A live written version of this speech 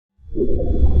Hi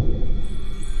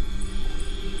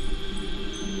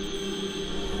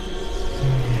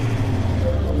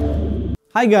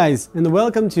guys, and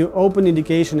welcome to Open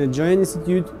Education at JINR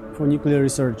Institute for Nuclear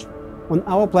Research. On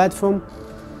our platform,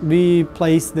 we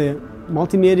place the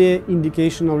multimedia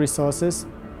educational resources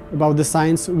about the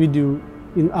science we do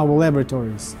in our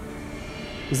laboratories.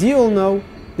 As you all know,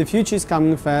 the future is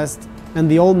coming fast,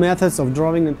 and the old methods of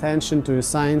drawing attention to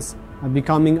science are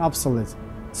becoming obsolete.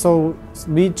 So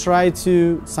we try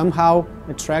to somehow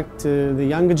attract the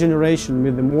younger generation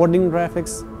with the modern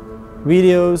graphics,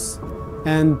 videos,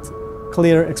 and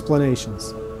clear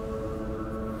explanations.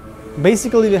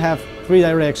 Basically, we have three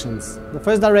directions. The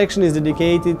first direction is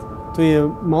dedicated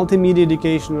to multimedia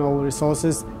educational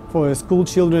resources for school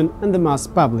children and the mass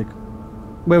public,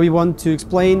 where we want to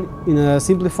explain in a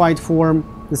simplified form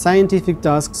the scientific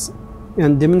tasks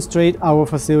and demonstrate our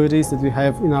facilities that we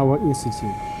have in our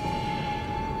institute.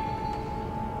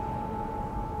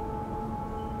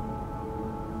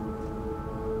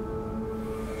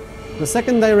 The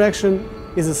second direction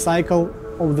is a cycle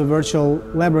of the virtual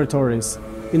laboratories,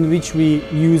 in which we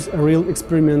use real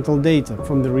experimental data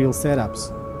from the real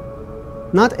setups.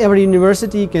 Not every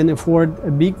university can afford a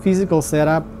big physical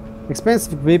setup,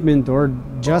 expensive equipment, or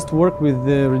just work with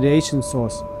the radiation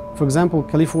source, for example,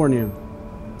 California.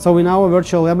 So in our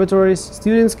virtual laboratories,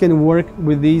 students can work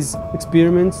with these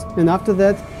experiments, and after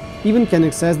that even can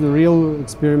access the real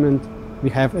experiment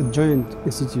we have at JINR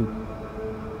Institute.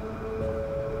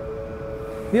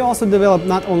 We also develop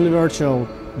not only virtual,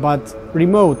 but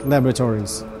remote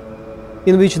laboratories,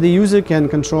 in which the user can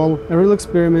control a real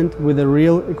experiment with a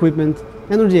real equipment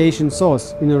and radiation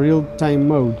source in a real-time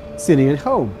mode, sitting at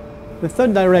home. The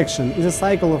third direction is a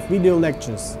cycle of video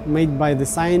lectures made by the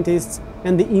scientists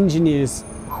and the engineers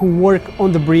who work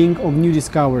on the brink of new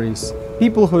discoveries,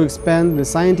 people who expand the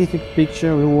scientific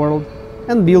picture of the world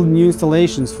and build new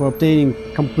installations for obtaining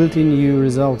completely new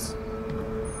results.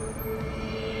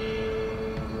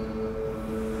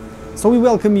 So we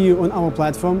welcome you on our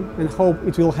platform and hope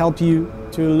it will help you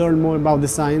to learn more about the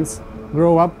science,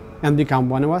 grow up and become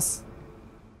one of us.